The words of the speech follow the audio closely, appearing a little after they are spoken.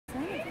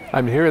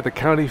I'm here at the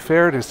county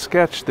fair to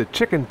sketch the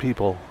chicken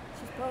people.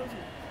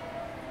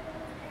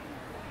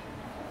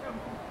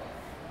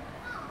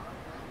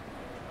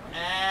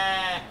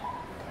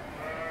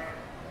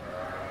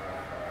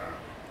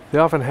 They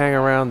often hang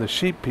around the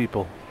sheep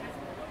people.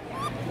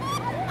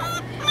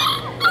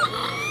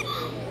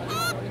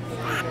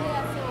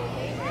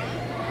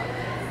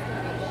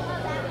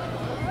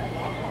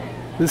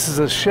 This is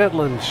a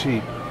Shetland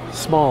sheep,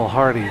 small,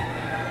 hardy.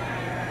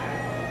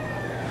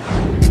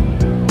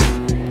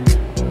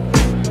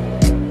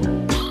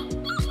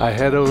 I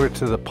head over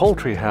to the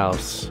poultry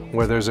house,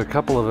 where there's a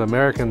couple of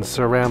American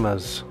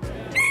Saramas.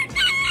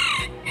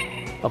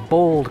 A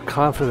bold,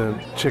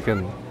 confident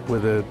chicken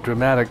with a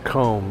dramatic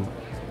comb.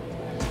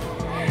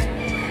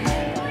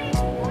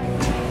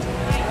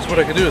 So what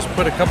I could do is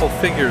put a couple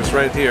figures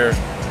right here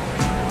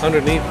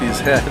underneath these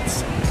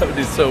heads. That would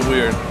be so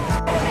weird.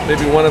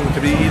 Maybe one of them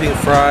could be eating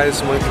fries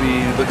and one could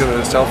be looking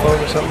at a cell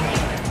phone or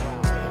something.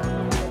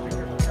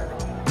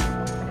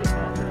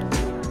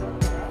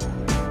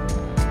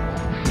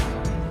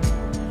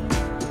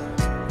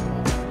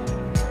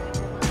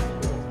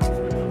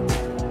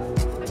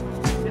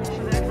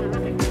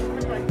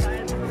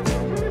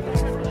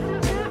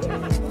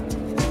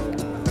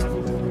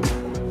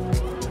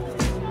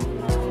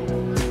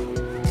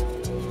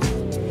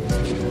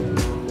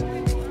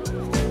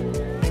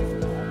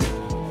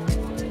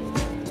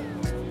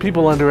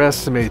 People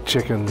underestimate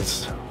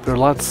chickens. They're a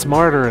lot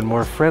smarter and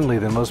more friendly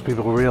than most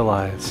people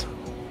realize.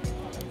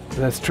 And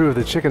that's true of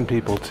the chicken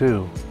people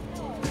too.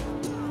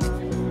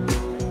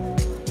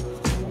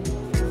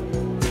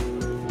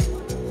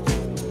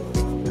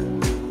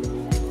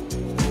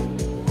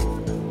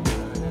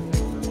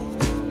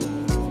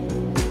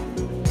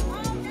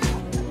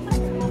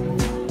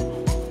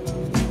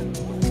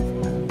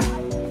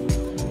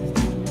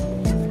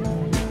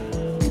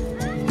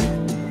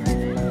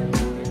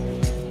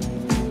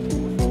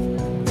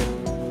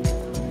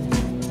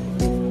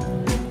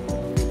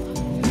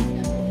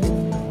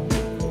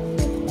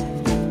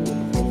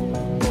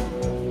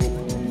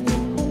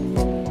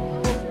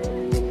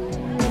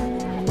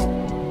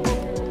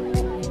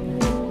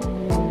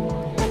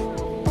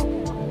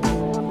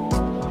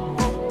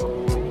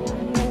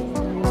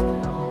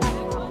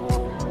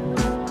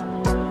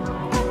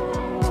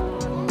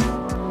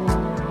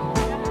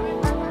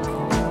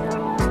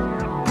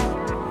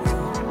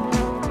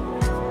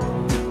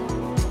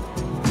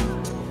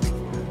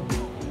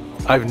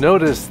 I've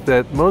noticed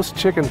that most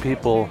chicken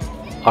people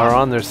are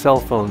on their cell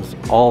phones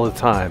all the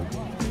time,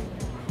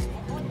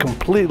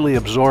 completely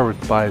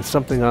absorbed by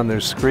something on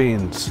their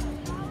screens.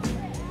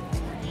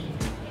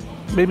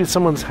 Maybe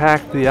someone's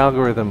hacked the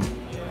algorithm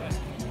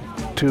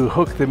to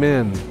hook them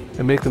in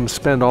and make them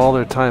spend all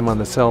their time on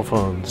the cell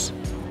phones.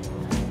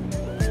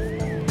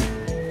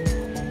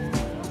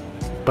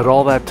 But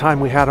all that time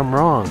we had them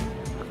wrong.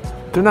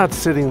 They're not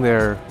sitting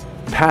there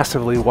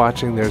passively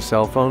watching their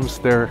cell phones,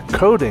 they're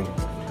coding.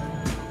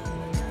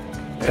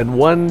 And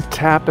one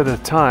tap at a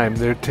time,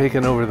 they're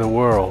taking over the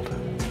world.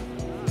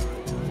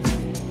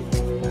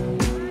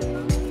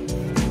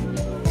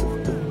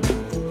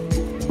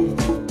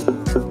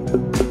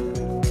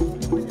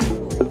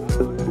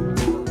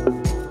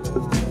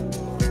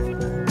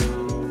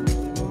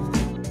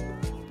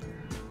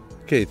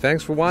 Okay,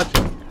 thanks for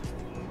watching.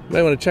 You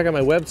might want to check out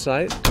my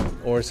website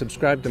or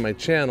subscribe to my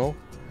channel.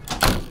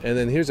 And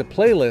then here's a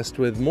playlist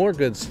with more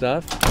good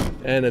stuff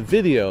and a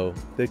video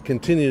that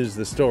continues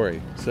the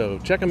story. So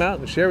check them out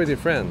and share with your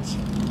friends.